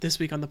This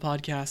week on the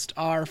podcast,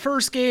 our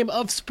first game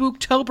of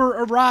Spooktober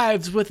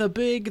arrives with a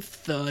big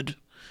thud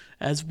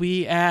as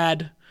we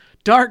add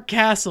Dark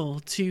Castle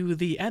to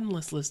the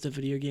endless list of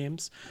video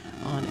games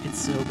on It's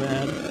So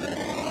Bad.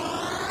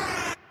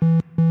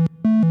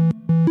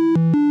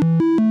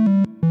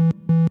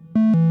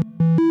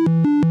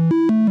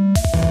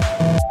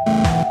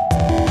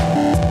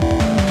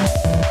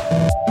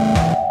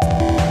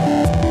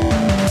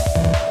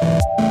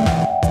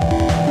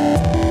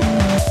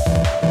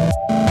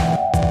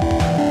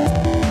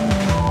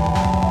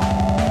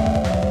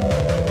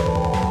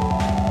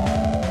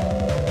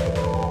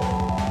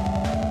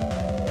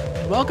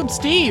 Welcome,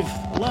 Steve.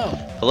 Hello.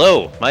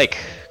 Hello, Mike,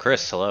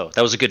 Chris. Hello.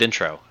 That was a good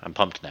intro. I'm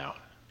pumped now.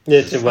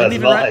 It was all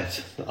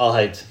hyped. All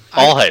hyped.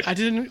 All hyped.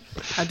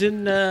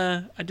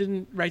 I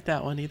didn't write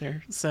that one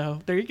either. So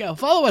there you go.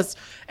 Follow us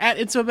at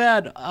It's So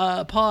Bad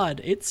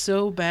Pod. It's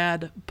So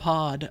Bad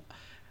Pod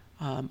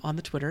on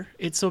the Twitter.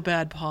 It's So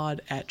Bad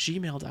Pod at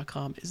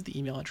gmail.com is the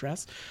email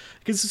address.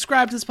 You can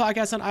subscribe to this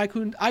podcast on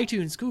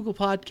iTunes, Google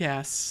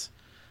Podcasts,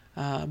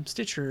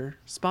 Stitcher,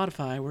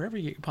 Spotify, wherever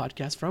you get your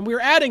podcast from.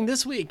 We're adding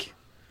this week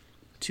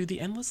to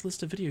the endless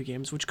list of video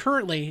games, which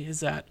currently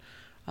is at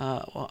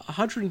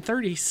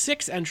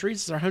 136 entries.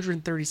 This is our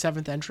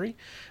 137th entry.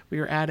 We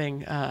are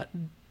adding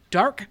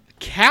Dark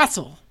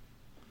Castle,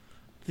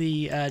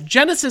 the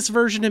Genesis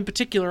version in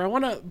particular. I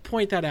want to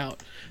point that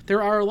out.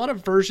 There are a lot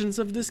of versions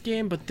of this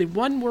game, but the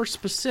one we're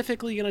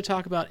specifically going to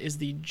talk about is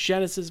the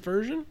Genesis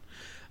version.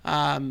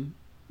 I'll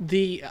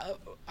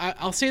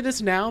say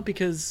this now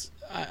because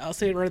I'll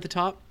say it right at the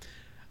top.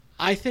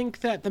 I think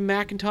that the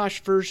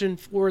Macintosh version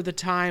for the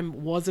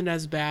time wasn't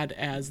as bad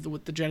as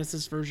what the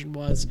Genesis version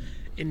was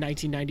in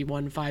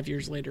 1991, 5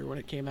 years later when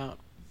it came out.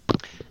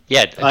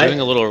 Yeah, doing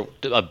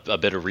a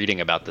bit of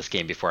reading about this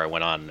game before I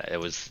went on.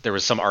 There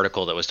was some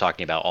article that was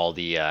talking about all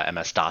the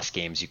MS-DOS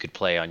games you could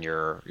play on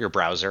your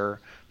browser,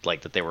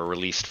 like that they were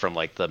released from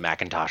like the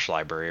Macintosh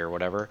library or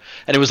whatever,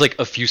 and it was like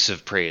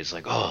effusive praise,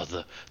 like, oh,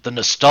 the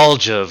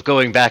nostalgia of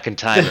going back in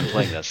time and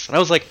playing this. And I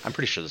was like, I'm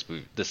pretty sure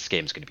this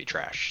game's going to be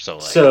trash. So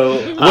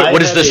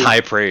what is this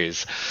high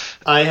praise?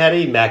 I had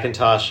a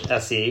Macintosh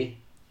SE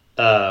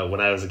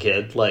when I was a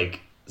kid,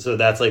 so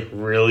that's like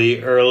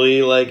really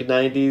early, like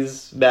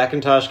 90s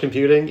Macintosh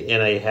computing,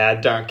 and I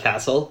had Dark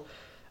Castle,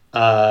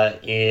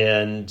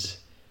 and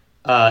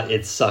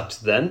it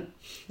sucked then.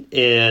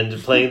 And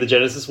playing the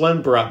Genesis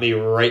one brought me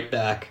right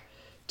back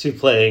to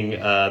playing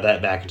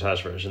that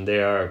Macintosh version.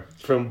 They are,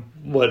 from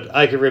what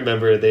I can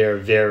remember, they are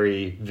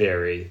very,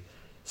 very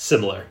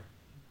similar.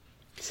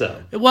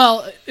 So,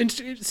 well, and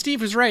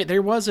Steve was right.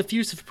 There was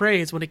effusive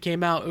praise when it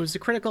came out. It was a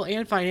critical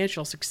and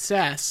financial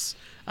success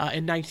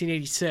in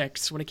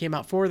 1986 when it came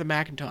out for the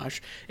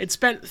Macintosh. It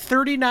spent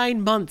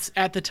 39 months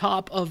at the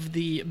top of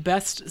the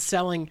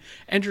best-selling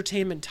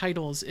entertainment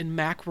titles in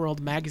Macworld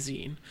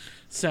magazine.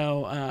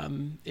 So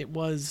it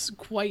was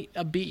quite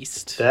a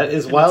beast. That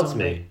is wild to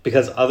me,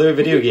 because other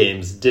video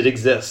games did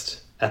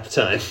exist at the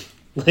time.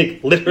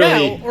 Like,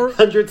 literally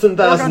hundreds and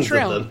thousands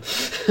of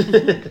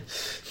them.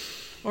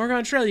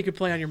 Oregon Trail you could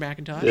play on your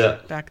Macintosh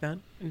back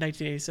then, in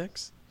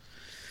 1986.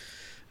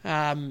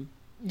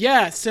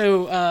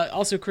 So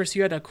also, Chris,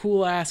 you had a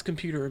cool-ass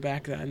computer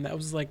back then. That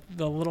was like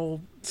the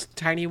little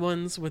tiny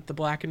ones with the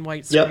black and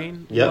white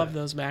screen. Yep. Love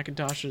those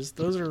Macintoshes.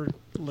 Those are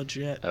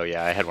legit. Oh,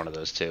 yeah, I had one of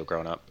those, too,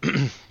 growing up.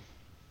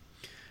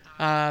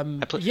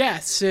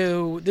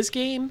 So this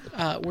game,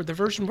 or the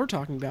version we're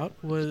talking about,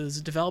 was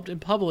developed and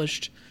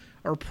published,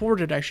 or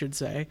ported, I should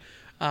say,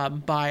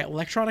 by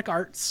Electronic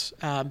Arts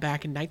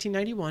back in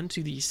 1991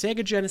 to the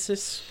Sega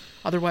Genesis,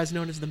 otherwise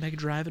known as the Mega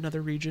Drive in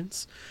other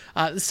regions.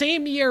 The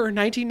same year,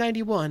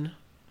 1991,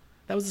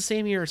 that was the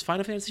same year as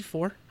Final Fantasy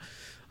IV,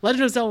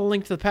 Legend of Zelda: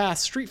 Link to the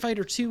Past, Street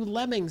Fighter II,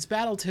 Lemmings,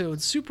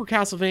 Battletoads, Super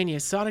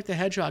Castlevania, Sonic the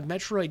Hedgehog,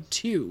 Metroid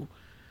 2,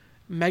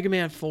 Mega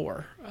Man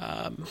 4.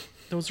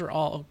 Those are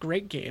all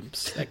great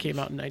games that came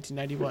out in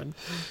 1991.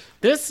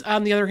 This,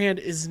 on the other hand,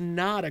 is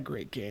not a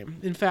great game.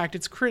 In fact,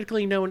 it's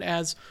critically known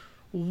as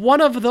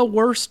one of the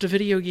worst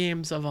video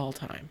games of all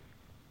time.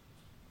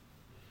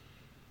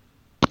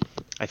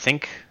 I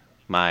think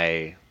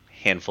my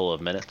handful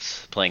of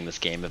minutes playing this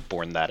game have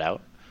borne that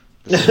out.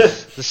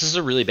 This is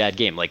a really bad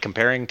game. Like,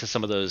 comparing to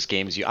some of those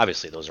games,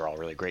 obviously those are all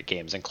really great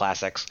games and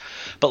classics,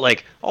 but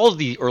like all of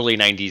the early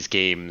 90s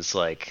games,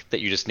 like that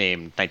you just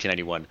named,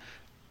 1991,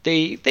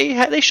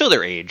 they show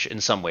their age in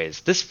some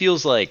ways. This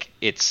feels like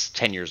it's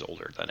 10 years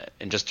older than it,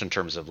 and just in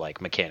terms of like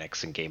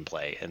mechanics and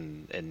gameplay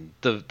and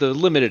the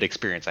limited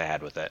experience I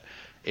had with it,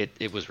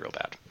 it was real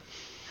bad.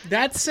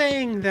 That's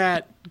saying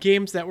that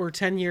games that were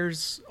 10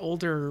 years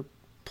older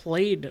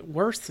played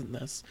worse than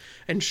this.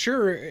 And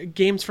sure,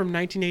 games from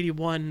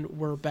 1981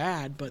 were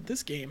bad, but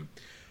this game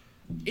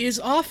is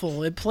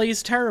awful. It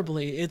plays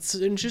terribly.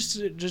 And just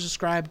to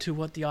describe to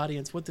what the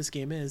audience what this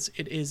game is,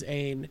 it is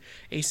a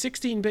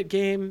 16-bit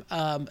game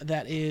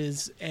that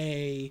is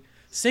a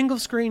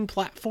single-screen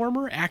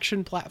platformer,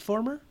 action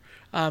platformer.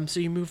 So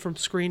you move from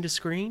screen to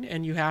screen,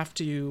 and you have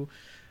to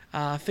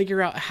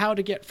figure out how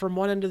to get from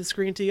one end of the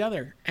screen to the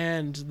other.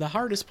 And the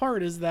hardest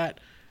part is that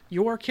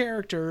your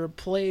character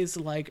plays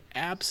like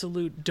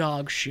absolute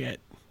dog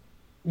shit.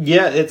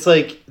 Yeah, it's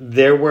like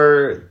there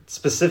were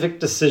specific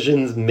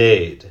decisions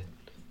made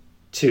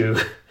to.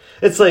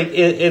 It's like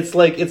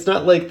it's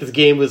not like this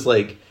game was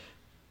like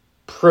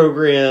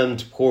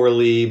programmed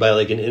poorly by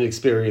like an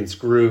inexperienced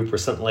group or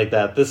something like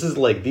that. This is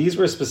like these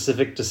were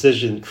specific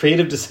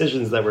creative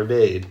decisions that were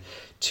made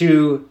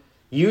to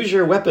use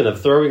your weapon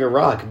of throwing a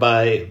rock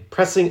by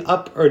pressing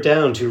up or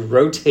down to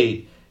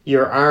rotate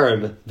your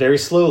arm very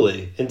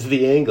slowly into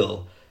the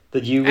angle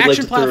that you would like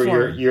to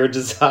throw your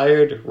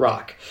desired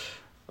rock.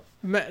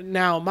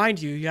 Now,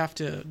 mind you, you have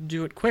to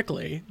do it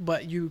quickly,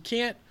 but you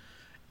can't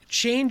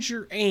change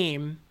your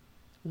aim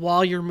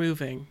while you're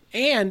moving.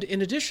 And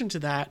in addition to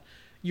that,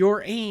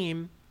 your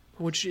aim,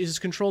 which is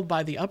controlled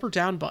by the up or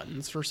down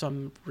buttons for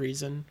some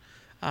reason,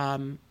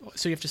 so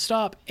you have to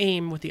stop,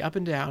 aim with the up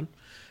and down,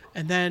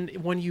 and then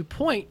when you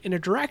point in a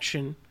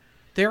direction,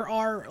 there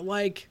are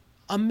like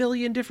a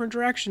million different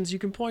directions you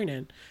can point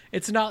in.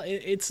 It's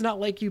not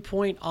like you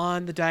point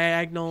on the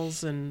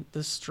diagonals and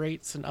the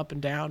straights and up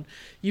and down.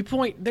 You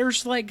point,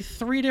 there's like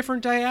 3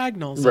 different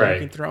diagonals that you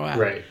can throw out.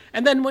 Right.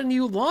 And then when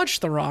you launch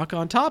the rock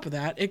on top of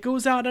that, it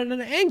goes out at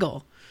an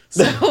angle.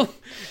 So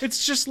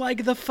it's just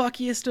like the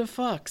fuckiest of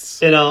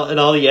fucks. In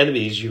all the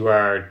enemies, you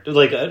are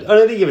like on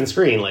any given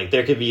screen, like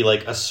there could be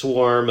like a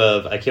swarm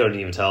of, I can't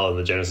even tell in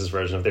the Genesis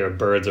version if they were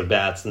birds or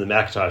bats. In the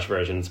Macintosh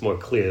version, it's more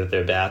clear that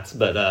they're bats,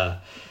 but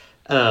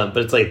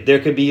it's like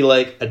there could be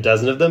like a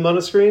dozen of them on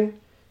a screen,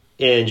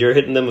 and you're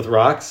hitting them with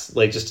rocks,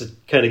 like just to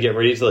kind of get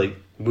ready to like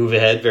move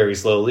ahead very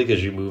slowly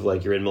because you move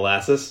like you're in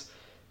molasses,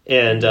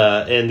 and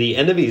the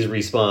enemies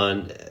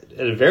respawn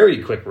at a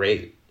very quick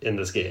rate in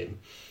this game.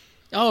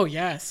 Oh,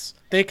 yes.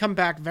 They come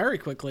back very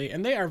quickly,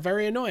 and they are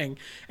very annoying.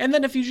 And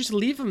then if you just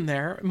leave them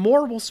there,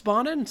 more will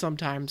spawn in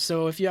sometimes.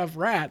 So if you have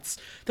rats,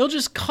 they'll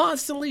just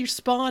constantly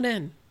spawn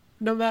in.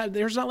 No matter,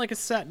 there's not like a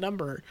set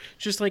number. It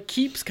just like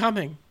keeps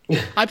coming.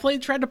 I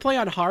tried to play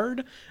on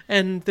hard,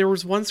 and there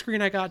was one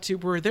screen I got to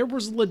where there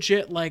was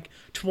legit like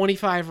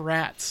 25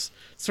 rats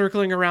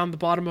circling around the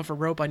bottom of a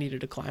rope I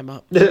needed to climb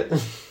up.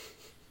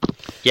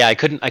 Yeah, I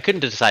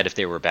couldn't decide if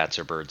they were bats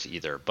or birds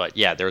either. But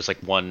yeah, there was like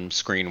one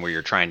screen where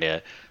you're trying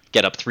to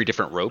get up 3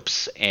 different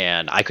ropes,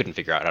 and I couldn't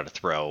figure out how to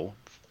throw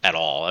at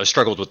all. I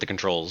struggled with the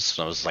controls,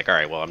 so I was like, all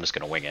right, well, I'm just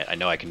going to wing it. I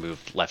know I can move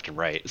left and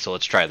right, so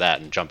let's try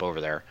that and jump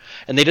over there.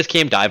 And they just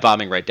came dive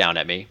bombing right down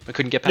at me. I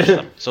couldn't get past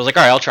them. So I was like,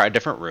 all right, I'll try a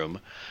different room.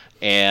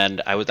 And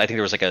I think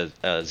there was like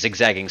a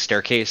zigzagging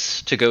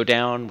staircase to go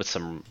down with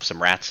some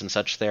rats and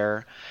such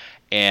there.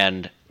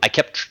 And I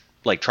kept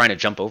like trying to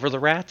jump over the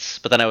rats,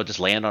 but then I would just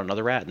land on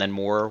another rat, and then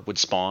more would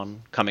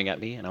spawn coming at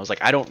me. And I was like,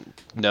 I don't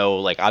know,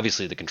 like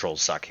obviously the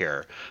controls suck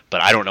here,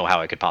 but I don't know how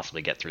I could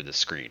possibly get through this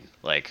screen.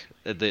 Like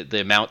the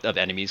amount of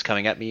enemies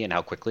coming at me and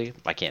how quickly,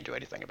 I can't do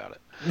anything about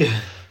it.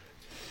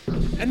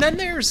 And then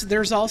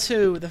there's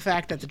also the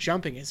fact that the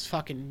jumping is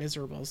fucking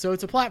miserable. So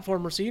it's a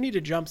platformer, so you need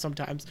to jump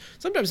sometimes.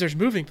 Sometimes there's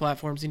moving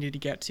platforms you need to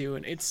get to,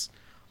 and it's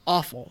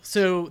awful.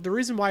 So the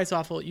reason why it's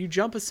awful, you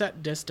jump a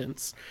set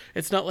distance.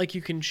 It's not like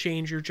you can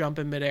change your jump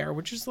in midair,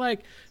 which is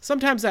like,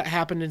 sometimes that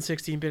happened in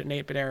 16-bit and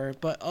 8-bit era,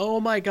 but oh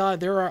my god,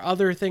 there are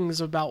other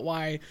things about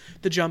why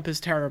the jump is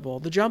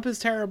terrible. The jump is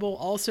terrible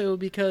also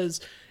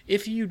because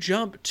if you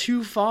jump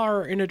too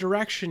far in a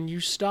direction, you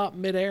stop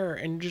midair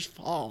and just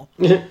fall.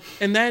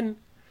 And then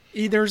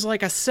there's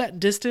like a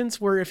set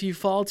distance where if you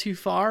fall too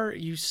far,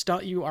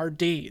 you are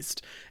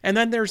dazed. And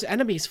then there's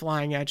enemies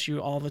flying at you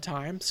all the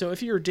time. So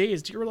if you're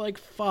dazed, you're like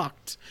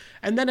fucked.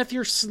 And then if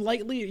you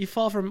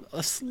fall from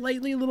a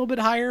slightly little bit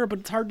higher, but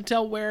it's hard to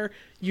tell where,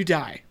 you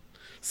die.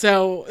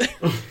 So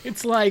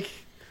it's like,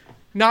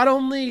 not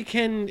only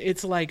can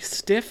it's like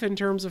stiff in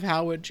terms of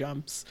how it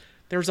jumps,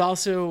 there's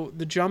also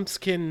the jumps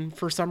can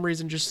for some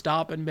reason just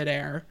stop in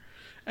midair.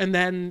 And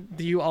then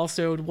you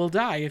also will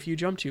die if you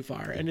jump too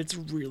far, and it's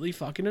really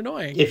fucking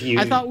annoying.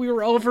 I thought we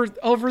were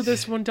over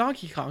this when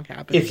Donkey Kong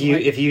happened. If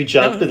you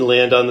jump and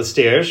land on the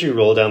stairs, you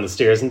roll down the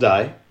stairs and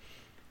die.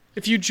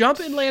 If you jump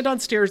and land on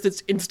stairs,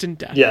 it's instant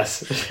death.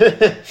 Yes.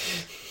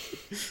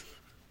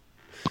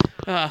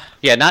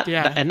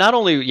 Not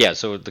only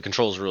so the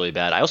controls are really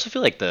bad. I also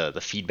feel like the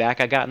feedback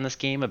I got in this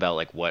game about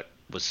like what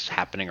was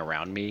happening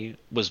around me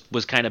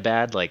was kind of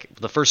bad. Like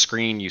the first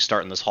screen, you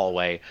start in this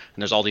hallway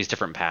and there's all these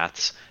different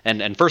paths.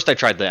 And first I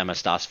tried the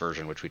MS-DOS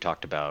version, which we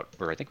talked about,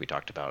 or I think we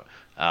talked about.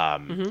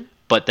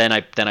 But then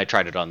I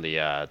tried it on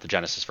the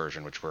Genesis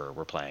version, which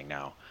we're playing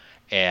now.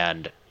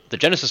 And the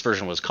Genesis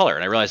version was color,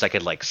 and I realized I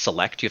could like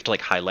select. You have to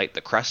like highlight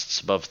the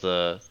crests above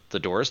the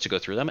doors to go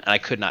through them, and I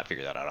could not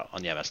figure that out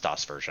on the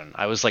MS-DOS version.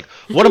 I was like,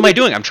 what am I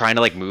doing? I'm trying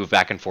to like move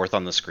back and forth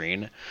on the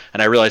screen,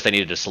 and I realized I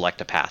needed to select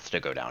a path to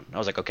go down. I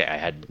was like, okay, I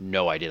had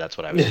no idea that's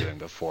what I was doing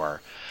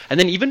before. And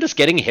then even just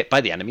getting hit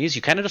by the enemies,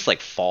 you kind of just like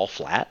fall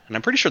flat, and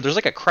I'm pretty sure there's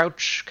like a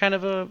crouch kind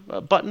of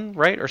a button,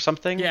 right, or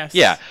something? Yes.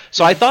 Yeah.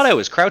 So I thought I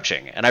was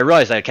crouching, and I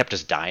realized I kept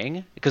just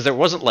dying because there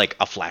wasn't like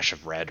a flash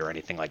of red or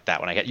anything like that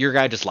when I hit. Your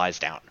guy just lies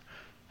down.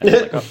 And I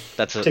was like, oh,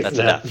 that's a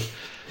death.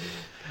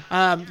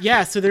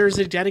 Yeah, so there's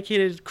a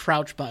dedicated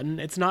crouch button.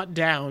 It's not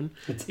down.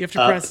 You have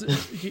to up.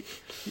 press.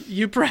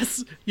 You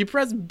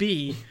press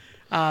B,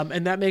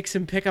 and that makes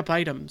him pick up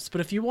items.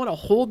 But if you want to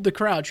hold the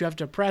crouch, you have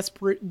to press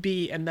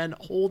B and then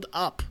hold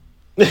up.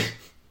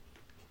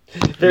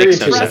 Very Makes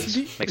no intuitive.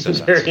 sense. Makes no sense.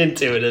 Very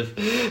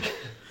intuitive.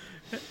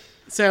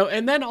 So,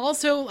 and then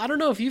also, I don't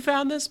know if you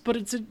found this,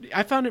 but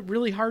I found it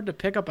really hard to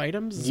pick up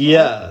items. As well.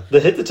 Yeah,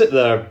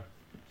 the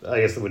I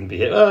guess it wouldn't be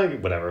hit.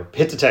 Whatever.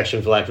 Hit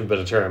detection, for lack of a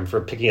better term,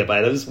 for picking up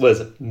items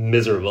was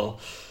miserable.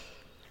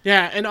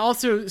 Yeah, and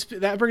also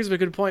that brings up a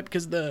good point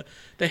because the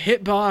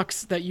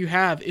hitbox that you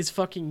have is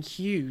fucking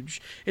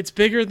huge. It's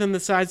bigger than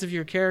the size of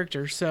your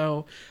character,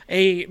 so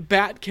a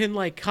bat can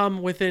like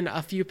come within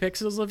a few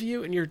pixels of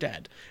you and you're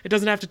dead. It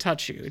doesn't have to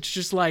touch you. It's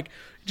just like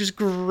just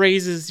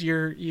grazes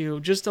you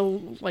just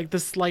like the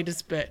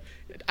slightest bit.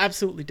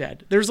 Absolutely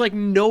dead. There's like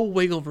no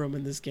wiggle room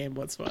in this game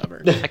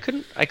whatsoever.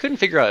 I couldn't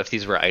figure out if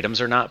these were items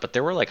or not, but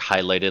there were like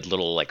highlighted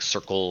little like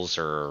circles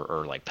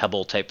or like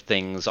pebble type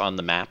things on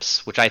the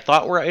maps, which I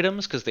thought were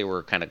items because they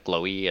were kind of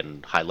glowy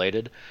and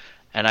highlighted.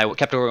 And I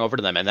kept going over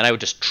to them, and then I would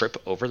just trip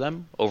over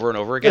them over and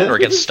over again, or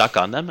get stuck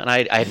on them, and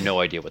I had no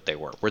idea what they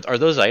were. Are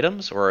those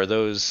items, or are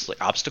those like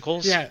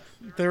obstacles? Yeah,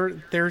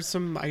 there's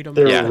some items.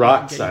 They're Yeah.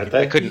 rocks, aren't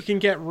they? You can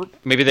get.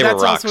 Maybe they were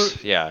That's rocks. also-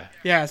 Yeah.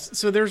 Yes,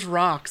 so there's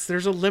rocks.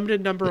 There's a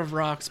limited number of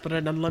rocks, but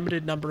an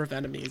unlimited number of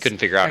enemies. Couldn't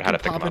figure out that how to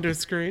can pick pop them up. into a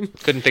screen.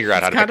 Couldn't figure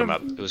out how to pick kind them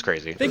of- up. It was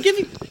crazy. They give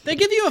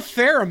you a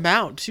fair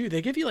amount too.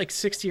 They give you like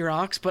 60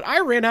 rocks, but I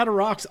ran out of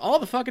rocks all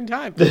the fucking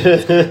time.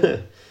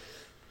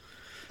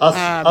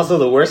 Also,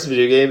 the worst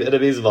video game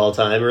enemies of all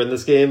time are in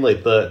this game.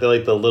 Like they're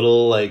like the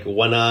little like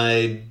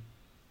one-eyed,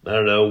 I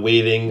don't know,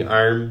 waving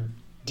arm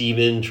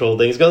demon troll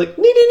things. Go like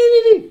nee, nee,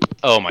 nee, nee, nee.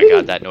 Oh my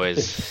god, that noise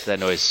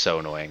is so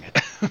annoying.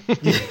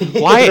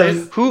 Why?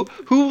 Who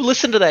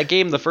listened to that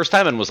game the first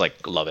time and was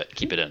like, love it,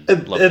 keep it in.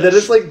 And Love then this.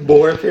 it's like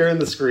more appear in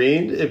the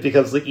screen. It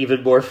becomes like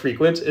even more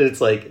frequent. And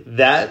it's like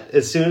that.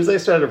 As soon as I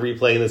started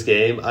replaying this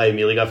game, I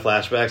immediately got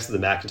flashbacks to the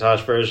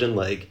Macintosh version.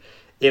 Like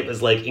it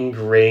was like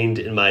ingrained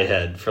in my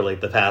head for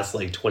like the past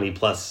like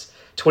 25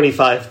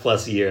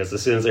 plus years.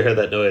 As soon as I heard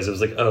that noise, I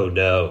was like, oh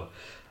no,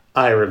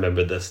 I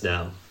remember this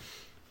now.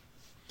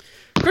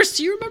 Chris,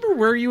 do you remember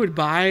where you would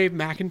buy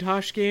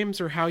Macintosh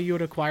games or how you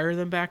would acquire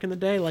them back in the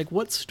day? Like,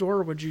 what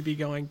store would you be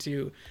going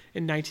to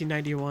in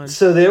 1991?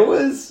 So there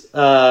was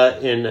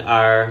in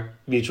our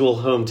mutual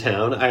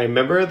hometown. I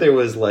remember there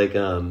was like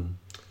some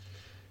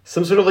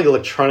sort of like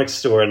electronics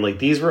store, and like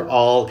these were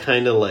all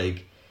kind of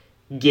like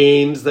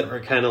games that were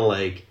kind of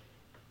like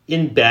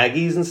in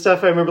baggies and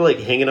stuff. I remember like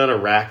hanging on a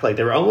rack, like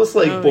they were almost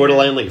like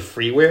borderline like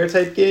freeware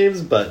type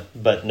games, but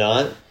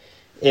not.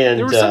 And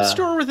There was some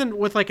store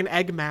with like an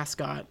egg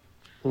mascot.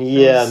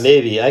 yeah,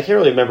 maybe I can't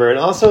really remember. And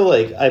also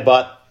like I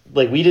bought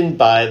like we didn't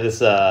buy this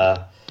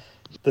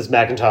this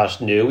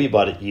Macintosh new. We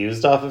bought it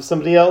used off of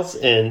somebody else,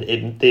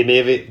 and they may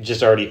have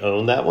just already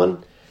owned that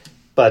one.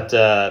 But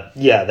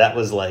yeah, that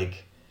was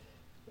like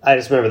I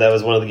just remember that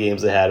was one of the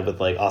games they had with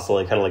like also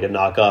like kind of like a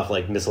knockoff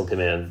like Missile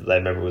Command that I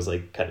remember was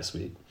like kind of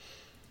sweet.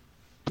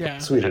 Yeah.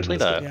 Sweeter I played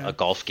than Yeah. a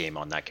golf game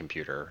on that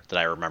computer that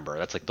I remember.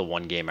 That's like the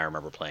one game I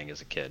remember playing as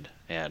a kid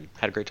and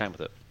had a great time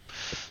with it.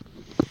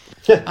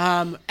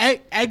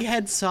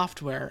 Egghead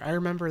Software. I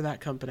remember that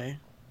company.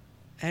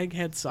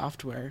 Egghead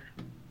Software.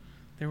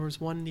 There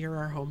was one near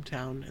our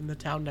hometown in the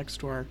town next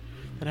door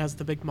that has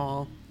the big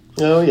mall.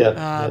 Oh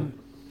yeah.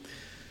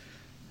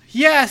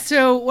 Yeah,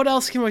 so what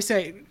else can we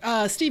say?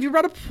 Steve, you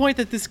brought up a point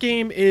that this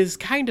game is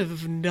kind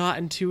of not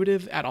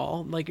intuitive at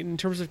all, like in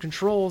terms of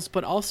controls,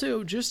 but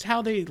also just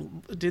how they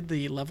did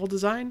the level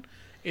design.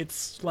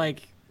 It's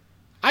like,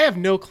 I have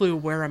no clue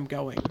where I'm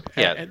going.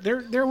 Yeah.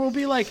 There will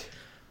be like,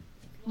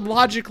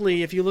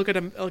 logically, if you look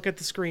at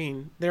the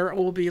screen, there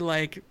will be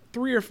like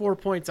 3 or 4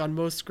 points on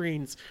most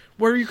screens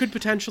where you could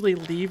potentially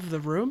leave the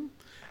room.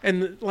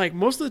 And like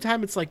most of the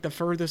time it's like the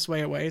furthest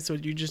way away, so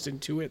you just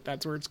intuit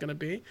that's where it's going to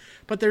be.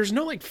 But there's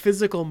no like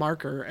physical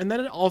marker. And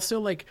then it also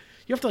like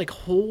you have to like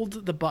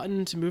hold the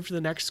button to move to the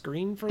next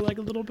screen for like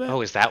a little bit.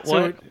 Oh, is that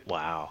So what?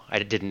 Wow, I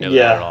didn't know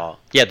Yeah. that at all.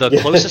 Yeah, the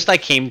closest I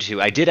came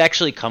to, I did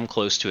actually come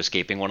close to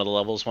escaping one of the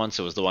levels once.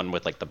 It was the one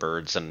with like the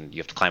birds and you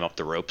have to climb up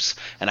the ropes.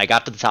 And I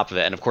got to the top of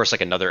it, and of course like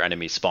another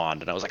enemy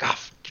spawned, and I was like, oh,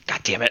 god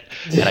damn it!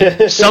 And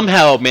I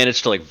somehow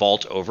managed to like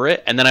vault over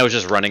it, and then I was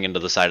just running into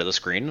the side of the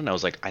screen, and I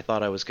was like, I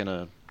thought I was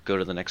gonna go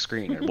to the next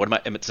screen. Or what am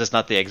I? Is this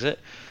not the exit?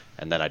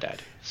 And then I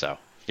died. So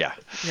yeah.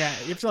 Yeah,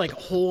 you have to like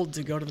hold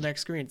to go to the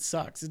next screen. It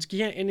sucks. You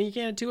can't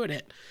intuit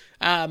it.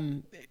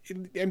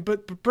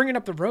 But bringing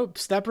up the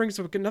ropes, that brings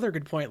up another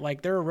good point.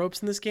 Like there are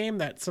ropes in this game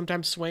that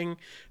sometimes swing,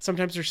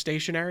 sometimes they're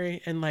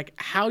stationary, and like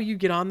how you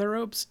get on the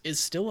ropes is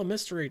still a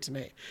mystery to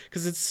me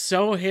because it's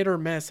so hit or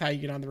miss how you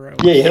get on the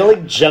ropes. Yeah, you had to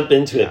like jump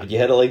into it, but you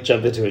had to like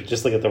jump into it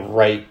just like at the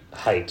right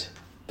height,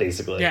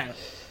 basically. Yeah.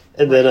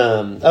 And then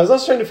I was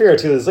also trying to figure out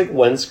too. There's like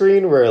one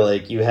screen where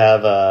like you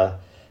have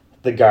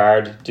the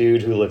guard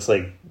dude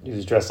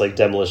who's dressed like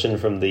Demolition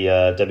from the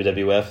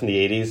WWF in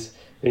the '80s,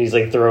 And he's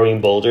like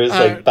throwing boulders,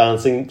 like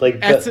bouncing,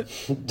 like.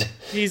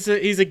 He's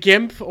a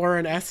gimp or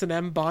an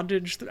S&M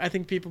bondage. I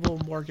think people will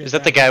more get. Is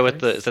that the guy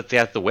with the? Is that the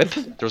guy with the whip?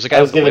 There was a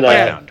guy with the whip.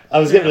 I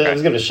was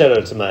giving a shout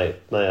out to my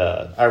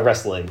our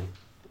wrestling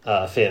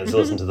fans who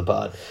listen to the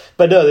pod.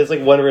 But no, there's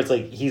like one where it's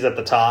like he's at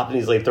the top and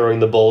he's like throwing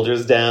the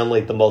boulders down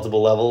like the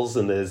multiple levels,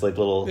 and there's like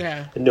little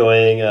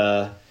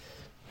annoying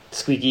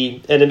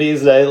squeaky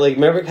enemies. And I like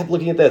remember I kept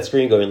looking at that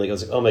screen going like, I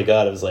was like, oh my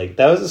god, I was like,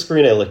 that was a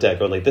screen I looked at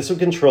going like, this would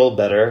control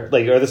better,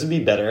 like, or this would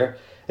be better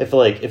if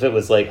it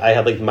was like I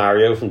had like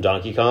Mario from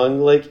Donkey Kong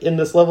like in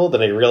this level.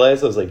 Then I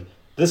realized I was like,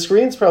 this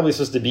screen's probably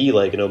supposed to be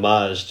like an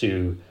homage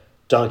to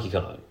Donkey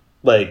Kong.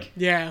 Like,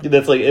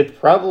 that's like, it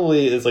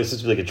probably is like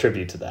supposed to be like a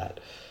tribute to that.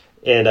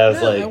 And I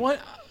was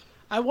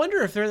I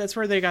wonder if that's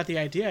where they got the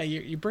idea.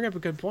 You bring up a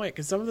good point,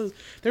 because some of those,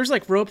 there's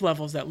like rope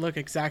levels that look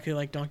exactly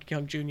like Donkey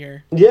Kong Jr.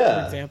 For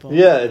example.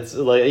 Yeah, it's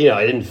like, you know,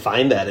 I didn't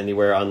find that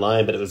anywhere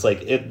online, but it was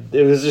like it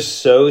was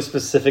just so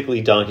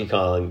specifically Donkey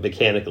Kong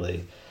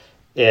mechanically,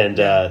 and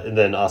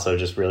then also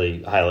just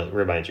really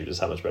remind you just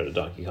how much better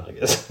Donkey Kong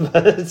is.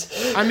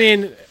 But, I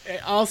mean,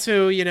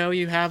 also, you know,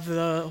 you have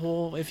the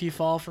whole if you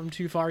fall from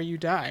too far you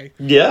die.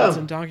 Yeah, that's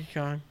in Donkey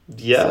Kong.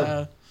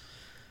 Yeah.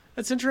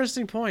 That's an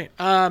interesting point.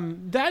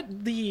 That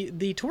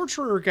the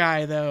torturer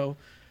guy though,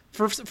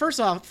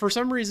 first off, for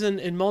some reason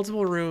in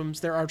multiple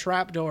rooms there are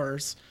trap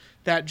doors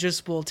that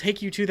just will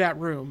take you to that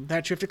room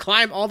that you have to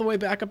climb all the way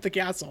back up the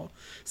castle.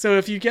 So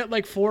if you get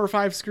like 4 or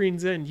 5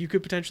 screens in, you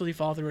could potentially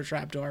fall through a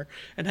trap door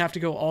and have to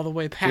go all the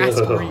way past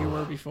where you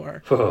were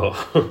before.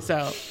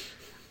 So.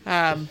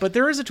 But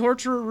there is a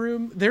torture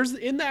room.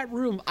 In that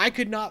room, I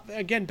could not,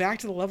 again, back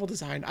to the level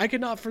design, I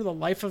could not for the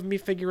life of me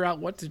figure out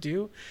what to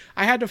do.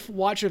 I had to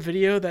watch a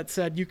video that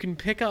said you can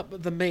pick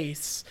up the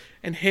mace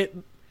and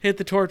hit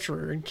the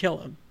torturer and kill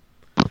him.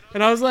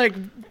 And I was like,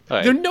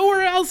 there's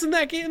nowhere else in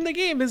the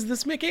game is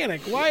this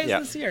mechanic. Why is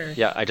this here?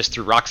 Yeah, I just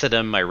threw rocks at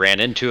him. I ran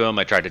into him.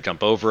 I tried to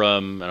jump over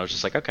him. And I was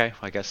just like, okay,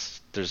 I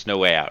guess there's no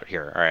way out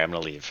here. All right, I'm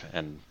going to leave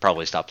and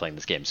probably stop playing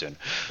this game soon.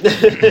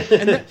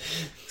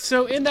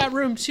 So in that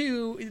room,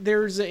 too,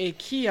 there's a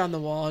key on the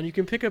wall, and you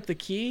can pick up the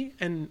key,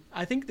 and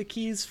I think the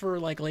key's for,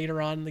 like, later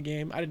on in the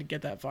game. I didn't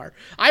get that far.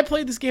 I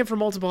played this game for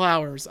multiple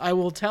hours. I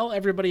will tell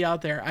everybody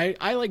out there.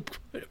 I like,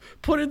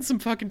 put in some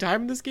fucking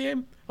time in this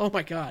game. Oh,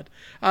 my God.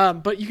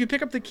 But you can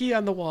pick up the key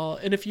on the wall,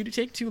 and if you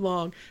take too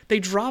long, they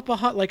drop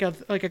like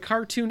a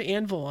cartoon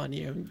anvil on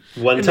you.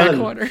 One ton.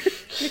 That corner.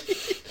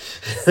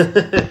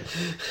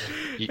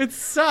 It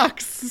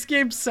sucks. This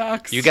game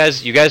sucks. You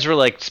guys were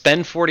like,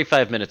 spend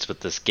 45 minutes with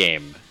this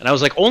game. And I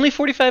was like, only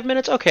 45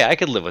 minutes? Okay, I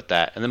could live with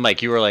that. And then,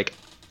 Mike, you were like,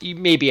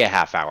 maybe a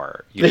half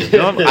hour.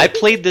 I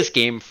played this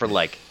game for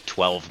like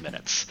 12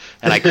 minutes,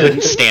 and I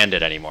couldn't stand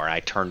it anymore. I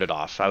turned it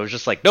off. I was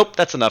just like, nope,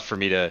 that's enough for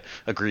me to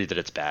agree that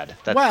it's bad.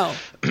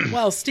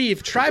 Well,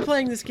 Steve, try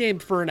playing this game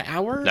for an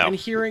hour and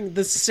hearing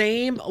the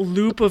same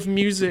loop of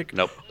music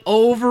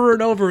over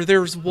and over.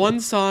 There's one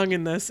song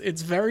in this.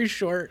 It's very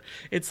short.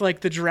 It's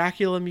like the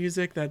Dracula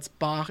music that's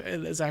Bach.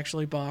 Is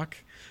actually Bach.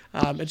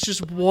 It's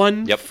just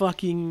one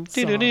fucking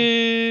song.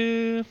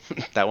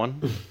 That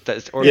one?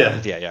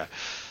 Yeah.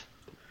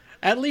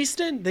 At least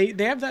they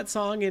have that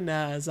song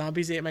in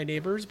Zombies Ate My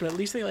Neighbors, but at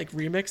least they like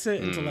remix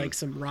it into like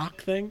some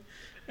rock thing,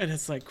 and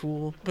it's like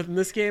cool. But in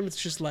this game, it's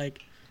just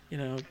like,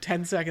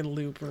 10-second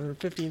loop or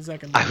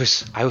 15-second loop. I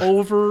was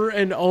over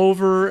and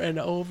over and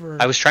over.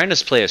 I was trying to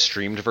play a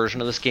streamed version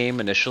of this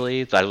game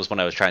initially. That was when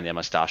I was trying the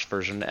MS-DOS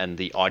version, and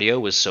the audio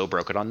was so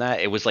broken on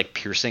that, it was like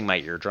piercing my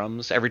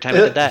eardrums every time I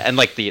did that. And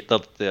like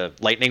the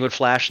lightning would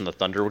flash and the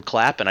thunder would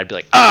clap, and I'd be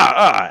like, and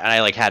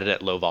I like had it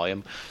at low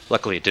volume.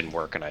 Luckily it didn't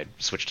work, and I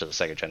switched to the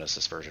Sega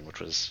Genesis version, which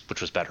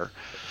was better.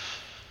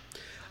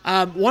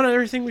 One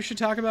other thing we should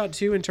talk about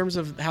too, in terms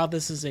of how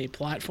this is a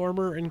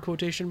platformer in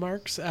quotation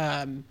marks,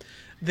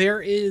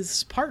 there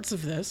is parts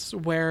of this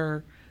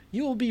where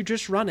you will be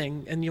just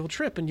running and you'll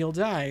trip and you'll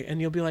die and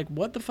you'll be like,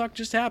 what the fuck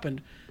just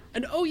happened?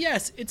 And oh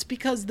yes, it's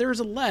because there's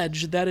a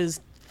ledge that is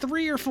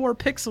 3 or 4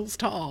 pixels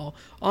tall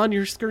on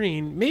your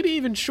screen, maybe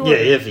even shorter.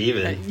 Yeah, if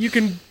even. You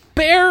can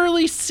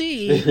barely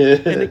see,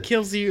 and it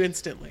kills you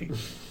instantly.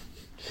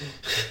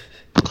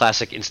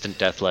 Classic instant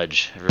death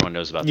ledge. Everyone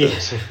knows about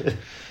those.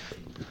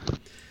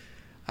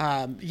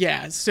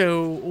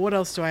 So what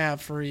else do I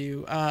have for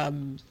you?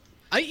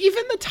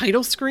 Even the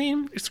title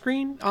screen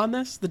on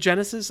this, the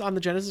Genesis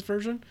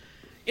version,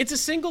 it's a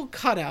single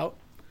cutout,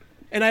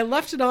 and I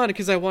left it on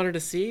because I wanted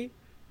to see.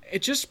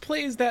 It just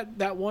plays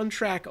that one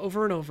track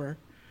over and over.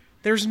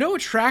 There's no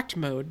attract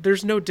mode.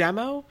 There's no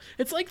demo.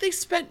 It's like they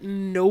spent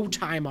no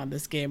time on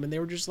this game, and they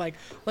were just like,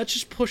 let's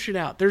just push it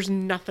out. There's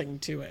nothing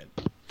to it.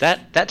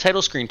 That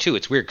title screen too,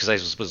 it's weird because I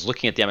was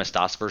looking at the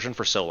MS-DOS version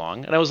for so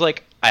long, and I was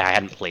like, I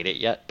hadn't played it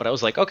yet, but I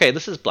was like, okay,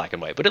 this is black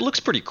and white, but it looks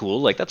pretty cool.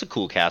 Like, that's a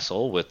cool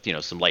castle with,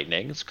 some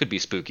lightning. This could be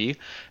spooky.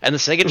 And the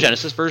Sega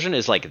Genesis version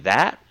is like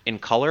that in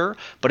color,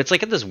 but it's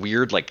like at this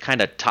weird, like,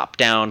 kind of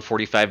top-down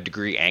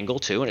 45-degree angle,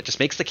 too, and it just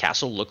makes the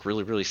castle look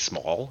really, really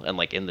small and,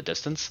 like, in the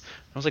distance.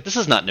 I was like, this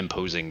is not an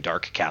imposing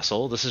dark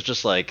castle. This is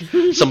just, like,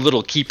 some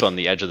little keep on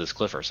the edge of this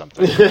cliff or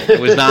something. It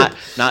was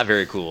not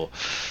very cool.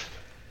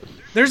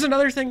 There's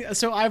another thing.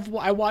 So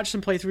I watched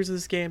some playthroughs of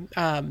this game.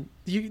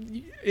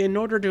 You in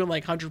order to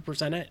like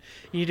 100% it,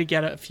 you need to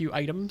get a few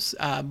items.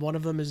 One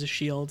of them is a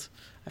shield.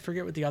 I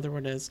forget what the other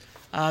one is.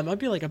 It might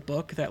be like a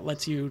book that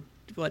lets you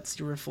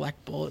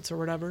reflect bullets or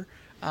whatever.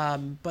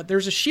 But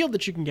there's a shield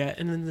that you can get,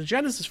 and in the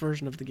Genesis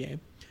version of the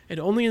game, and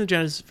only in the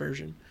Genesis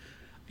version,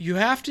 you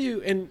have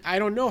to. And I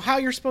don't know how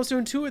you're supposed to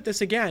intuit this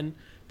again,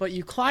 but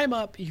you climb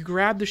up, you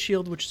grab the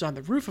shield which is on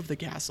the roof of the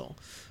castle.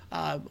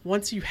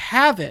 Once you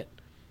have it,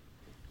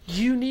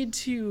 you need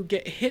to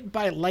get hit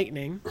by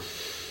lightning,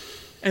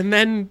 and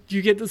then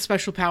you get the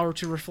special power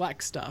to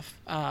reflect stuff,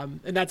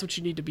 and that's what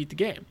you need to beat the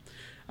game.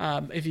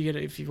 If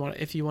you want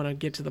to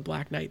get to the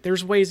Black Knight,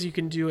 there's ways you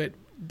can do it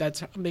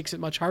that makes it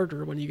much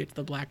harder when you get to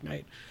the Black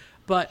Knight.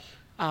 But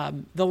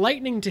the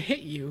lightning to hit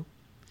you,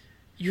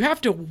 you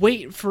have to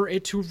wait for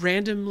it to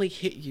randomly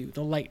hit you.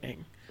 The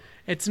lightning.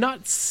 It's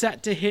not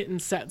set to hit in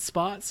set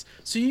spots,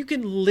 so you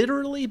can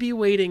literally be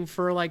waiting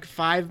for like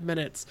 5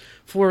 minutes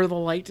for the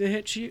lightning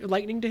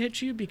to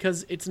hit you,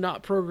 because it's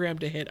not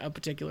programmed to hit a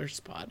particular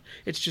spot.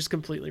 It's just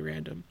completely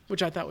random,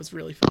 which I thought was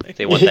really funny.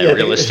 They want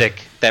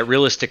that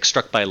realistic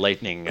struck by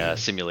lightning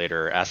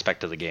simulator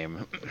aspect of the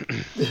game.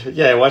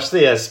 Yeah, I watched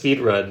the speed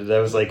run, and I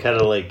was like kind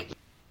of like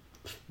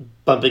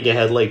bumping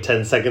ahead like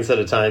 10 seconds at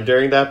a time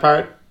during that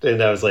part,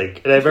 and I was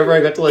like, and I remember I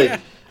got to like.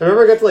 I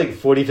remember I got to like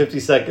 40, 50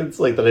 seconds,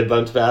 like that I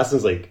bumped past, and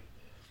was like,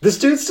 this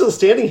dude's still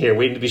standing here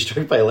waiting to be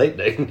struck by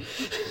lightning.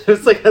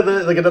 It's like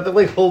another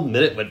like whole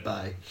minute went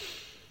by.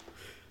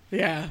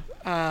 Yeah.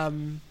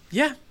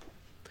 Yeah.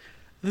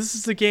 This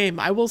is the game.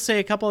 I will say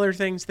a couple other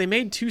things. They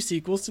made 2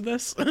 sequels to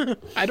this.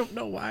 I don't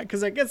know why,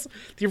 because I guess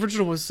the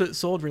original was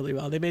sold really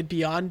well. They made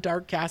Beyond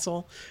Dark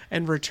Castle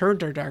and Return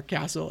to Dark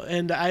Castle.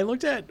 And I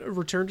looked at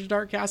Return to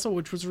Dark Castle,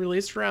 which was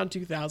released around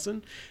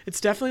 2000.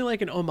 It's definitely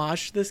like an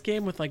homage to this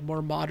game with like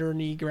more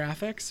modern-y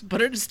graphics, but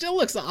it still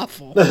looks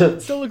awful. It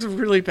still looks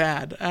really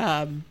bad.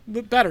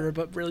 Better,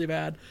 but really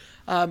bad.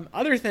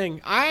 Other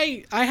thing,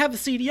 I have a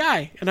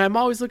CDI, and I'm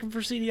always looking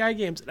for CDI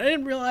games. And I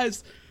didn't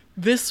realize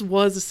this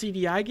was a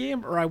CDI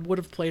game, or I would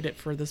have played it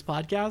for this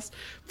podcast.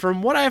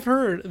 From what I've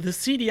heard, the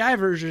CDI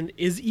version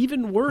is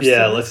even worse.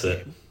 Yeah, it looks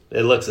it.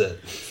 It looks it.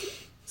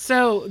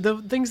 So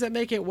the things that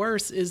make it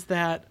worse is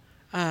that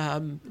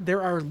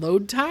there are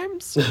load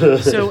times.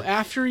 So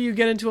after you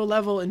get into a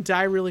level and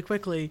die really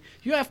quickly,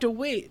 you have to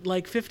wait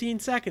like 15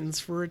 seconds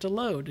for it to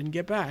load and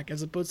get back,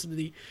 as opposed to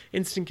the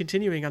instant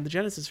continuing on the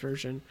Genesis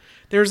version.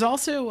 There's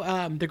also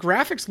the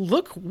graphics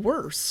look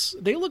worse.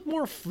 They look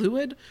more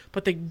fluid,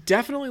 but they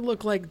definitely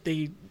look like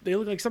they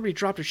look like somebody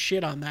dropped a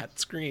shit on that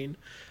screen.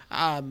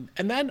 And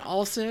then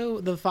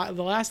also the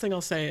last thing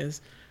I'll say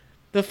is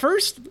the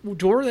first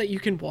door that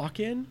you can walk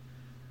in,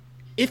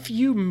 if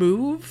you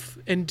move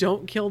and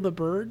don't kill the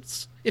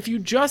birds, if you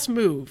just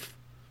move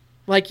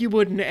like you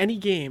would in any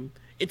game,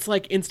 it's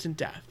like instant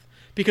death,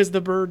 because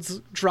the birds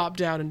drop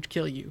down and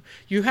kill you.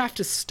 You have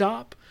to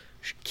stop,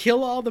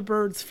 kill all the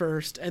birds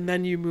first, and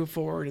then you move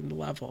forward in the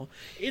level.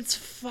 It's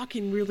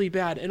fucking really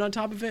bad. And on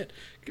top of it,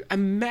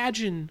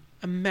 imagine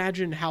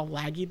how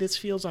laggy this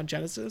feels on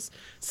Genesis.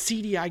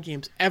 CDI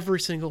games, every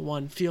single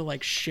one, feel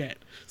like shit.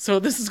 So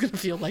this is going to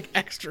feel like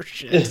extra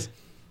shit.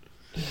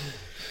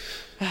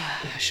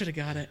 I should have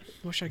got it.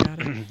 Wish I got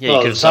it. Yeah, you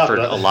could have suffered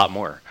a lot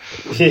more.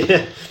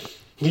 Yeah.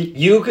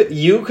 You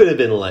could have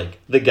been like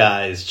the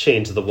guys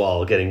chained to the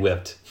wall getting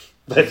whipped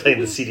by playing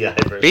the CDI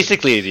version.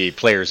 Basically, the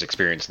player's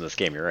experience in this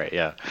game. You're right.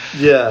 Yeah.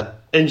 Yeah,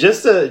 and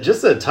just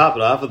to top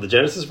it off with the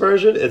Genesis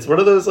version, it's one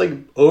of those like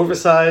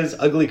oversized,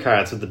 ugly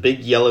carts with the big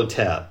yellow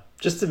tab,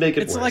 just to make it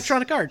worse. It's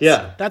Electronic Arts.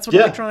 Yeah, that's what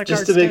Electronic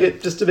Arts do.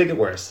 Just to make it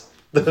worse.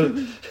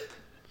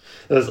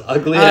 Those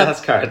ugly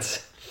ass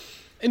carts.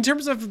 In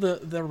terms of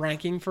the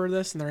ranking for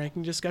this and the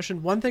ranking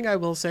discussion, one thing I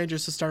will say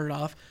just to start it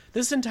off,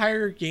 this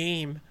entire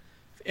game,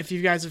 if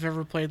you guys have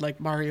ever played like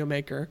Mario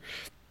Maker,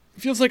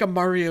 it feels like a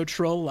Mario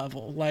Troll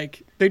level.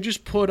 Like they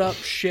just put up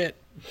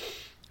shit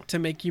to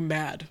make you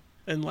mad,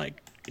 and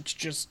like it's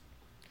just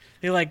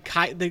there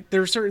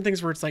are certain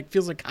things where it's like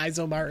feels like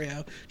Kaizo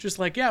Mario, just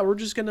like, yeah, we're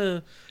just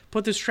gonna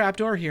put this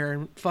trapdoor here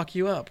and fuck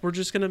you up. We're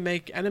just gonna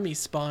make enemies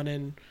spawn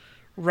in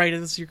right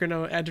as you're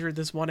gonna enter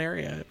this one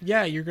area.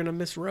 Yeah, you're gonna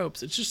miss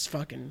ropes. It's just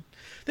fucking.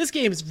 This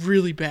game is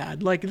really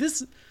bad. Like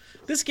this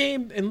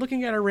game, and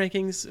looking at our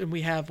rankings, and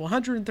we have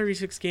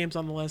 136 games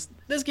on the list.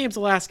 This game's the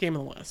last game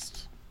on the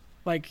list.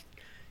 Like,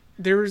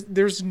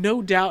 there's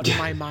no doubt in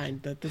my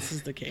mind that this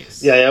is the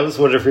case. Yeah, I was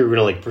wondering if we were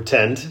going to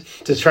pretend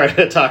to try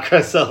to talk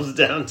ourselves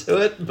down to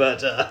it,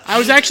 but I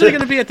was actually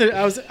going to be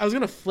I was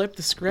going to flip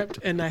the script,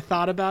 and I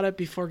thought about it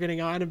before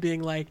getting on and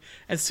being like,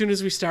 as soon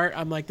as we start,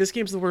 I'm like, this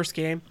game's the worst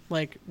game.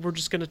 Like, we're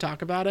just going to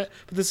talk about it,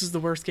 but this is the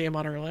worst game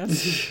on our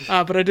list.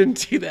 But I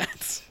didn't do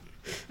that.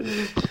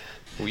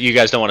 You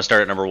guys don't want to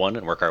start at number 1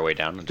 and work our way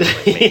down and just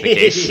like make the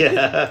case.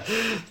 yeah.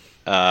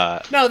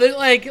 No,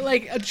 like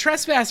a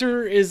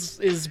Trespasser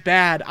is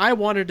bad. I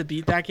wanted to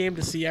beat that game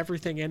to see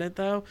everything in it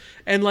though,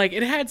 and like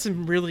it had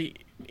some really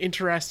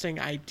interesting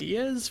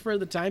ideas for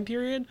the time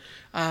period.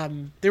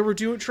 They were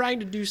trying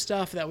to do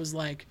stuff that was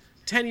like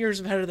 10 years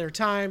ahead of their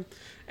time,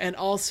 and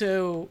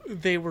also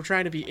they were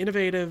trying to be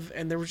innovative,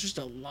 and there was just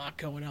a lot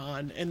going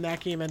on, and that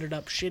game ended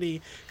up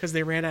shitty because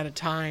they ran out of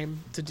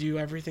time to do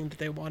everything that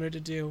they wanted to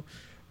do.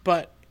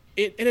 But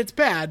it's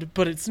bad,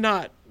 but it's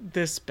not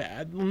this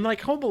bad. Like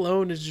Home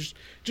Alone is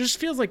just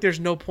feels like there's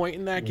no point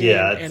in that game,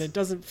 and it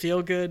doesn't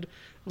feel good.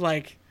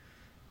 Like,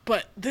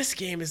 but this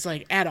game is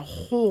like at a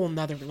whole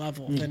nother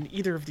level than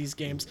either of these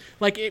games.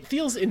 Like it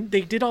feels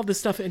they did all this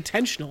stuff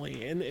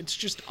intentionally, and it's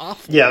just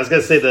awful. Yeah, I was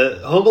gonna say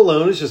the Home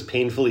Alone is just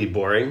painfully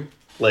boring.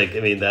 Like,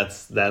 I mean,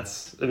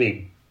 that's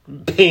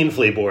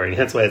painfully boring.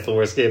 That's why it's the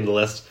worst game on the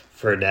list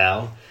for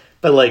now.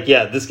 But like,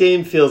 yeah, this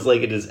game feels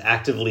like it is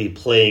actively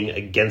playing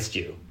against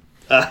you.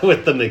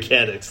 With the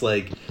mechanics,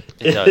 like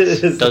it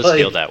does like...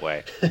 feel that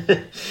way.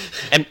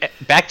 And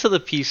back to the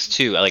piece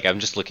too. Like I'm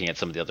just looking at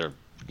some of the other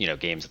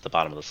games at the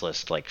bottom of this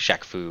list, like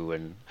Shaq Fu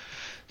and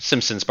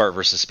Simpsons Bart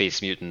vs.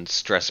 Space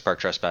Mutants, Jurassic Park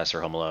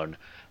Trespasser, Home Alone.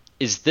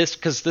 Is this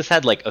because this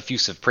had like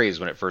effusive praise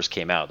when it first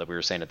came out that we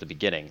were saying at the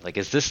beginning? Like,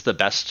 is this the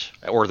best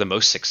or the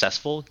most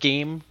successful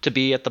game to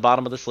be at the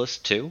bottom of this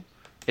list too?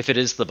 If it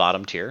is the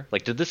bottom tier,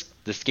 like did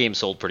this game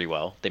sold pretty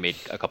well? They made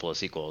a couple of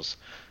sequels.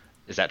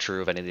 Is that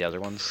true of any of the other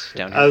ones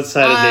down here?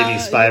 Outside of maybe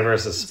Spy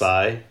vs.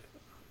 Spy.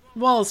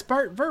 Well,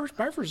 Bart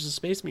vs.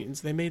 Space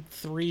Mutants, they made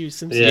 3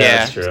 Simpsons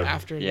games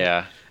after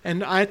that.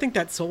 And I think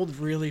that sold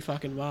really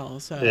fucking well.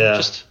 So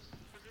just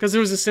because it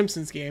was a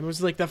Simpsons game. It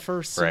was like the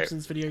first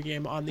Simpsons video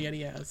game on the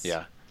NES.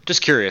 Yeah.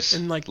 Just curious.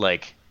 And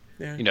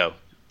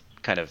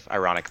kind of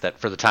ironic that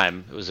for the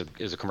time it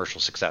was a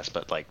commercial success,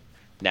 but like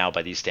now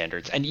by these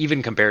standards, and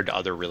even compared to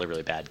other really,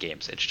 really bad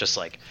games, it's just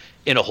like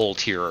in a whole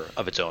tier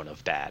of its own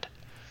of bad.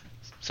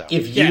 So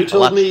if you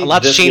told me a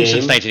lot's this changed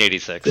game, since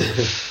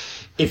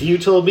 1986. If you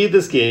told me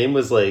this game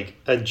was like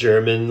a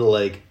German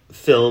like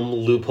film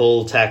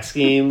loophole tax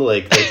scheme,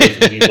 like those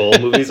movie bowl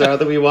movies are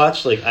that we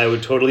watch, like I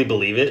would totally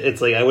believe it.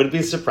 It's like I wouldn't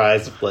be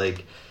surprised if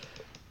like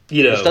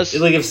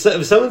like if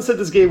someone said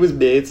this game was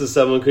made so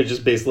someone could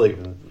just basically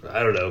like,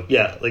 I don't know,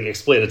 like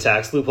explain a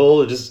tax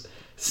loophole and just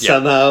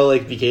somehow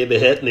like became a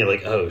hit, and they're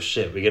like, oh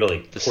shit, we gotta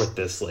like port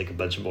this like a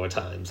bunch more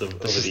times over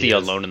this is the years.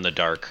 years. Alone in the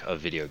Dark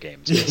of video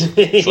games.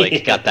 It's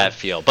like got that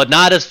feel, but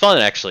not as fun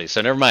actually. So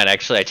never mind.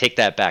 Actually, I take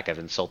that back. I've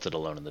insulted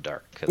Alone in the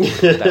Dark.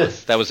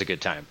 That was a good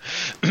time.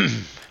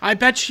 I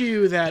bet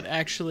you that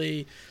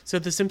actually. So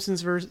the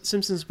Simpsons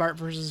Bart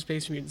vs.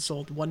 Space Mutants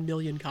sold 1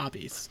 million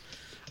copies.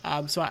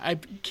 So I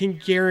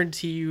can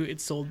guarantee you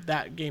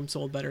that game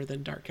sold better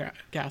than Dark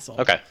Castle.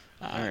 Okay.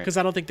 Because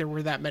I don't think there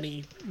were that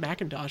many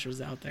Macintoshes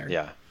out there.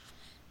 Yeah.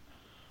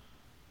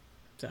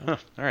 So. All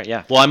right.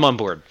 Yeah. Well, I'm on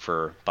board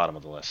for bottom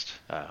of the list,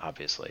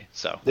 obviously.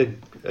 So.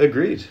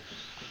 Agreed.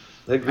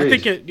 I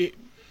think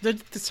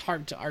it's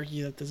hard to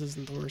argue that this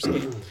isn't the worst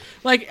game.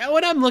 Like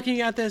when I'm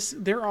looking at this,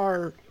 there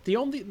are the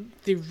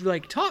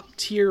like top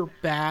tier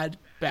bad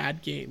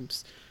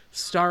games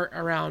start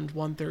around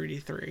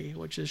 133,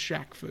 which is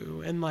Shaq Fu,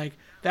 and like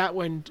that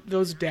when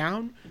those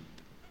down.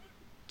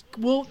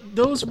 Well,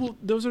 those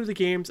are the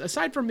games,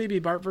 aside from maybe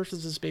Bart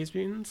versus the Space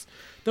Mutants,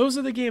 those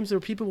are the games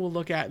that people will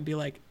look at and be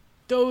like,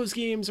 those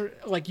games are,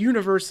 like,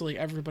 universally,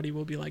 everybody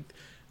will be like,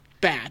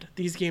 bad.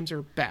 These games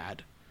are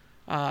bad.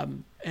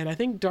 And I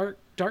think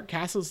Dark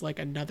Castle's like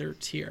another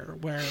tier,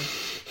 where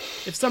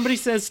if somebody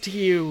says to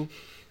you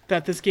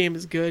that this game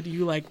is good,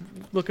 you, like,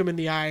 look them in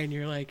the eye and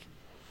you're like,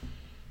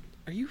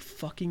 are you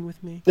fucking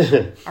with me?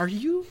 Are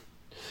you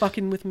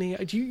fucking with me?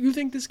 Do you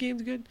think this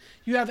game's good?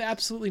 You have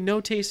absolutely no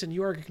taste, and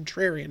you are a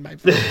contrarian, my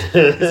friend.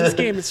 This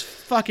game is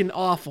fucking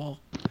awful.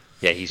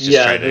 Yeah, he's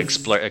just trying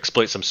to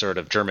exploit some sort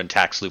of German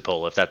tax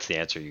loophole. If that's the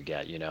answer you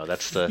get,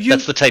 that's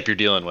the type you're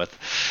dealing with.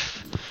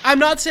 I'm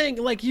not saying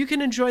like you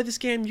can enjoy this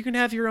game, you can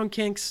have your own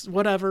kinks,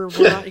 whatever.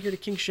 We're not here to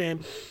kink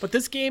shame, but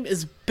this game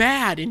is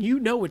bad, and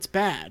it's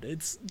bad.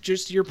 It's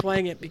just you're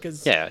playing it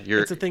because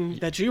it's a thing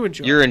that you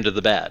enjoy. You're into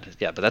the bad,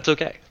 but that's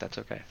okay. That's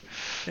okay.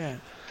 Yeah.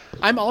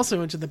 I'm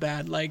also into the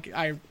bad. Like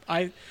I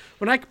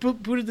when I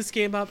booted this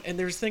game up, and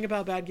there's a thing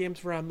about bad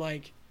games where I'm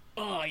like,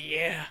 oh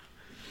yeah,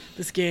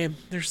 this game.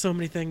 There's so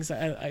many things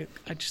I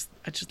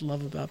just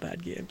love about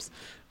bad games.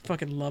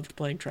 Fucking loved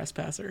playing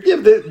Trespasser. Yeah,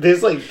 but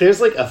there's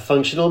like a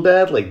functional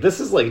bad. Like this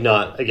is like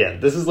not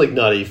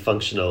a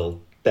functional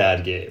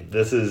bad game.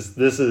 This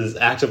is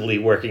actively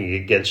working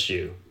against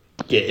you.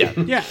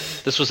 Yeah.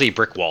 This was a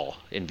brick wall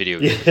in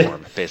video game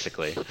form,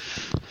 basically.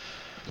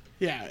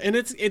 Yeah, and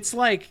it's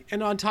like,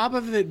 and on top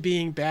of it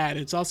being bad,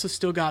 it's also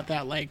still got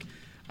that like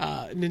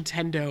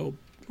Nintendo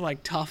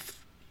like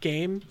tough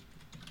game,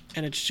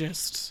 and it's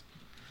just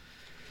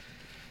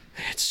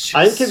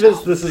I'm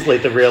convinced so this is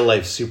like the real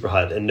life Super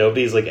Hut, and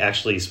nobody's like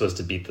actually supposed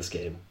to beat this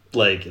game.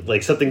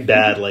 Like something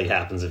bad like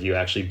happens if you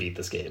actually beat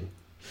this game.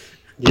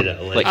 You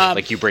know,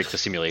 like you break the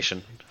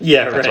simulation.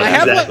 yeah, right, I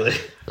have exactly.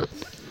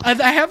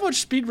 I have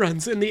watched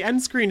speedruns, and the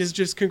end screen is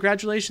just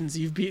congratulations,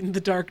 you've beaten the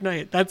Dark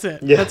Knight. That's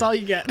it. Yeah. That's all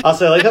you get.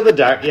 Also, I like how the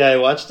Dark. Yeah, I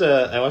watched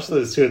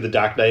those two. The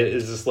Dark Knight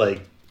is just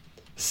like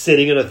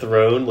sitting on a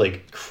throne,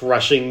 like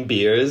crushing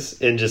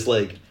beers and just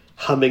like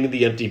humming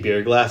the empty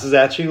beer glasses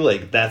at you.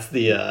 Like that's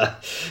the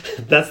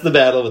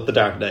battle with the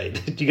Dark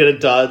Knight. You gotta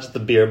dodge the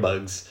beer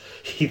mugs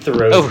he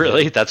throws. Oh,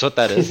 really? That's what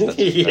that is?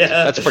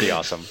 That's pretty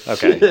awesome.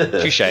 Okay.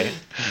 Touché.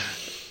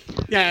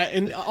 Yeah,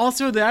 and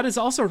also that is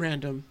also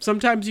random.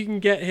 Sometimes you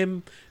can get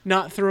him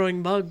not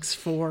throwing mugs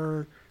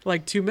for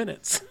like 2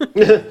 minutes.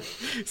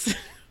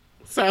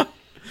 So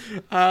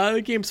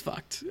the game's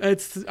fucked.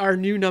 It's our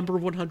new number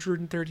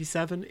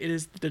 137. It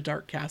is the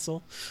Dark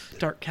Castle.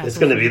 It's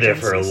going to be there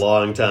for a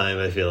long time,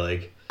 I feel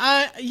like.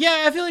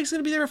 Yeah, I feel like it's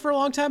going to be there for a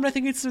long time, and I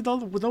think it's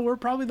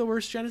probably the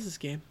worst Genesis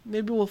game.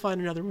 Maybe we'll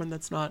find another one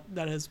that's not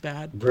that as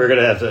bad. We're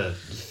going to have to...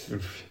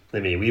 I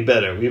mean, we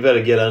better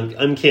get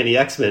Uncanny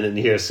X-Men in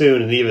here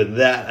soon, and even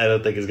that I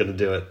don't think is going to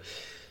do it.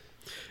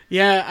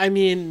 Yeah, I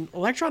mean,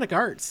 Electronic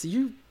Arts,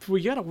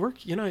 we got to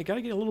work, you got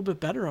to get a little bit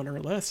better on our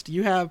list.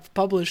 You have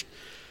published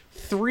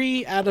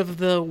 3 out of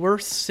the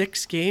worst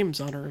 6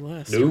 games on our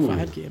list. Ooh. Or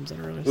 5 games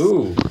on our list.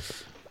 Ooh.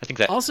 I think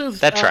that Also,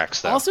 that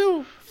tracks, though.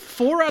 Also,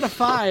 4 out of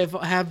 5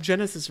 have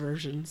Genesis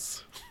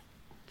versions.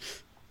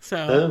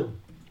 So,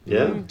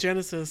 yeah.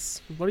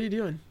 Genesis, what are you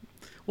doing?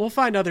 We'll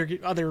find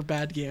other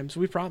bad games,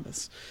 we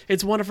promise.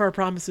 It's one of our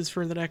promises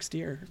for the next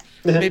year.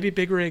 Maybe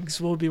Big Rigs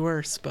will be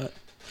worse, but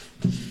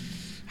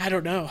I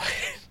don't know.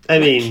 I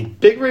mean,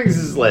 Big Rigs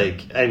is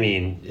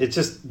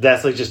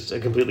that's just a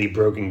completely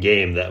broken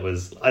game that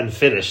was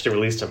unfinished and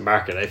released to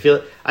market. I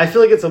feel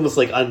like it's almost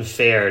like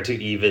unfair to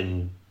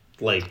even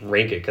like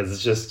rank it, because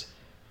it's just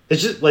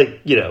like,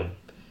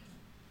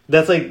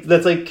 that's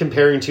like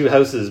comparing 2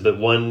 houses, but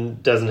one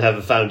doesn't have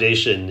a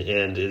foundation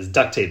and is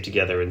duct taped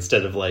together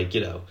instead of like,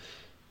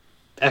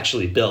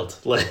 actually built.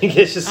 Like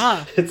it's just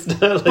it's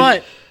not like.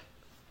 But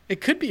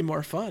it could be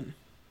more fun,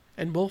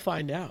 and we'll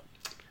find out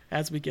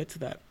as we get to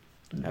that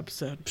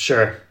episode.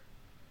 Sure.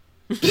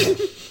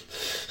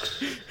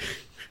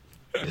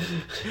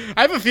 I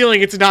have a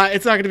feeling it's not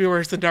going to be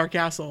worse than Dark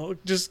Castle,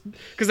 just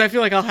because I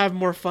feel like I'll have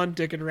more fun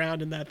dicking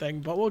around in that thing.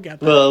 But we'll get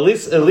there. Well,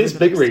 at least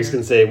Big Rigs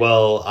can say,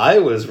 "Well, I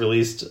was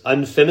released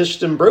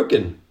unfinished and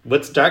broken."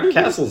 What's Dark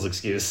Castle's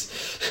excuse?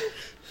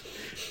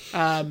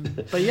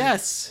 But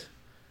yes,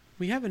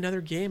 we have another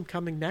game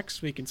coming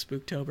next week in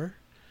Spooktober.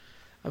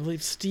 I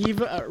believe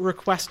Steve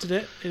requested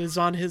it. It is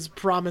on his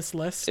promise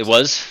list. It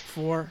was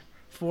for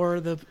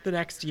the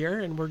next year,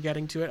 and we're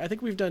getting to it. I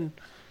think we've done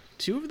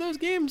 2 of those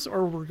games,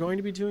 or we're going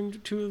to be doing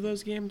 2 of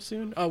those games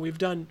soon. Oh,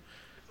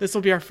 this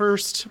will be our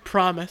first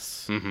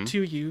promise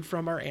to you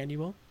from our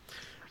annual.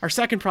 Our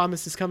second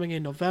promise is coming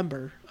in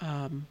November.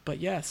 But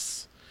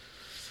yes.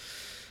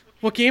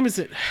 What game is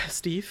it,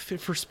 Steve,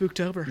 for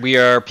Spooktober? We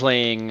are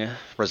playing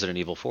Resident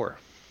Evil 4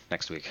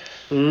 next week.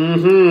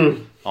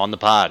 On the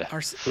pod.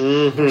 Our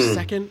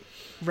second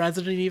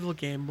Resident Evil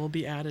game will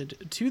be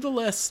added to the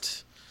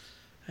list.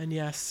 And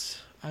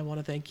yes, I want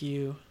to thank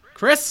you,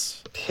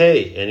 Chris.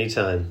 Hey,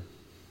 anytime.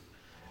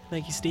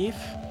 Thank you, Steve.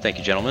 Thank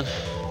you, gentlemen.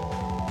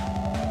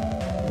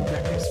 We'll be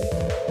back next week.